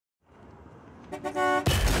Robin.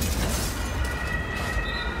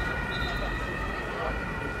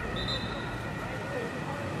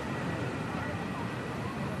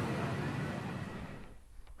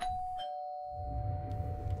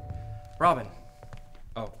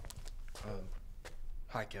 Oh.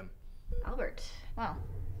 Hi, Kim. Albert. Wow.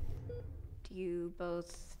 Do you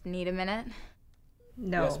both need a minute?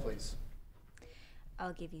 No. Yes, please.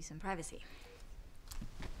 I'll give you some privacy.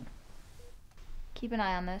 Keep an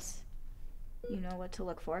eye on this. You know what to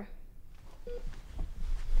look for.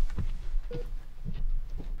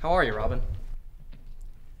 How are you, Robin?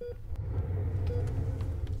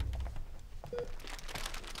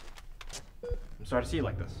 I'm sorry to see you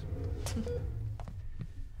like this.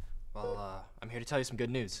 Well, I'm here to tell you some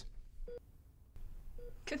good news.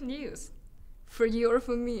 Good news. For you or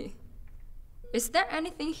for me? Is there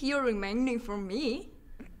anything here remaining for me?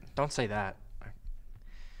 Don't say that.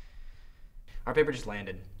 Our paper just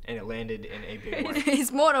landed, and it landed in a big way.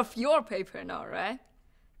 It's more of your paper now, right?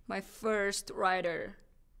 My first writer.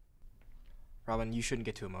 Robin, you shouldn't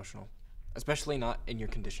get too emotional. Especially not in your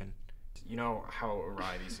condition. You know how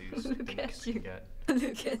awry these things can get.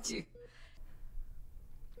 Look at you.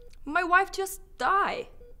 My wife just died.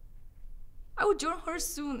 I will join her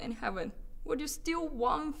soon in heaven. What do you still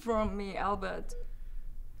want from me, Albert?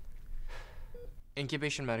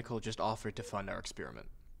 Incubation Medical just offered to fund our experiment.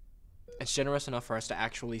 It's generous enough for us to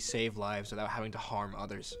actually save lives without having to harm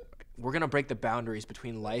others. We're gonna break the boundaries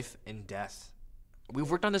between life and death.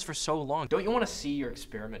 We've worked on this for so long. Don't you want to see your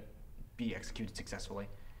experiment be executed successfully?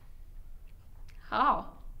 How?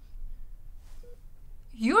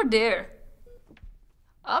 You're there.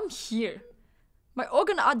 I'm here. My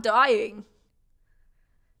organs are dying.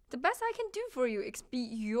 The best I can do for you is be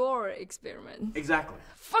your experiment. Exactly.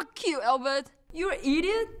 Fuck you, Albert. You're an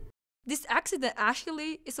idiot. This accident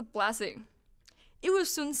actually is a blessing. It will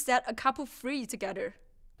soon set a couple free together.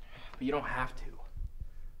 But you don't have to.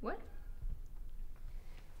 What?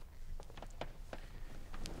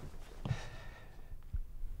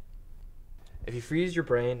 If you freeze your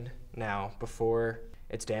brain now, before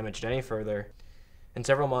it's damaged any further, in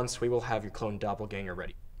several months we will have your clone doppelganger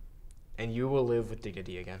ready. And you will live with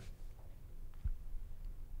dignity again.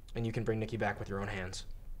 And you can bring Nikki back with your own hands.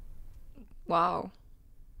 Wow.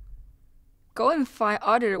 Go and find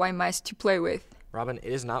other white mice to play with. Robin,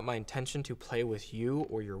 it is not my intention to play with you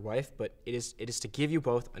or your wife, but it is to give you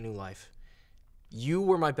both a new life. You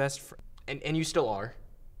were my best friend, and you still are.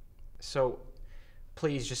 So,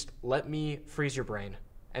 please just let me freeze your brain,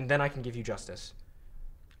 and then I can give you justice.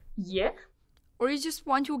 Yeah? Or you just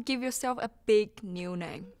want to give yourself a big new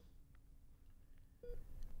name?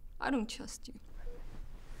 I don't trust you.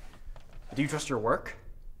 Do you trust your work?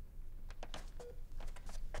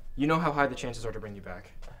 You know how high the chances are to bring you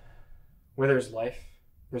back. Where there's life,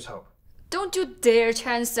 there's hope. Don't you dare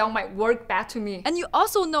try and sell my work back to me. And you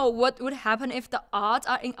also know what would happen if the odds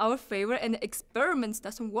are in our favor and the experiment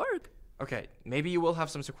doesn't work. Okay, maybe you will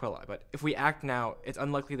have some sequelae, but if we act now, it's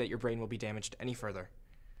unlikely that your brain will be damaged any further.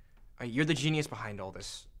 You're the genius behind all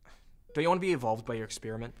this. Don't you want to be evolved by your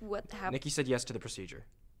experiment? What happened? Nikki said yes to the procedure.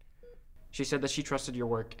 She said that she trusted your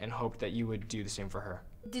work and hoped that you would do the same for her.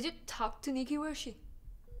 Did you talk to Nikki? Where is she?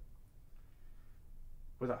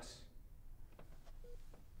 With us.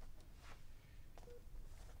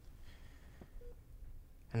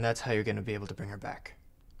 And that's how you're going to be able to bring her back.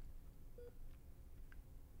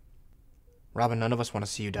 Robin, none of us want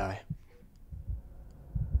to see you die.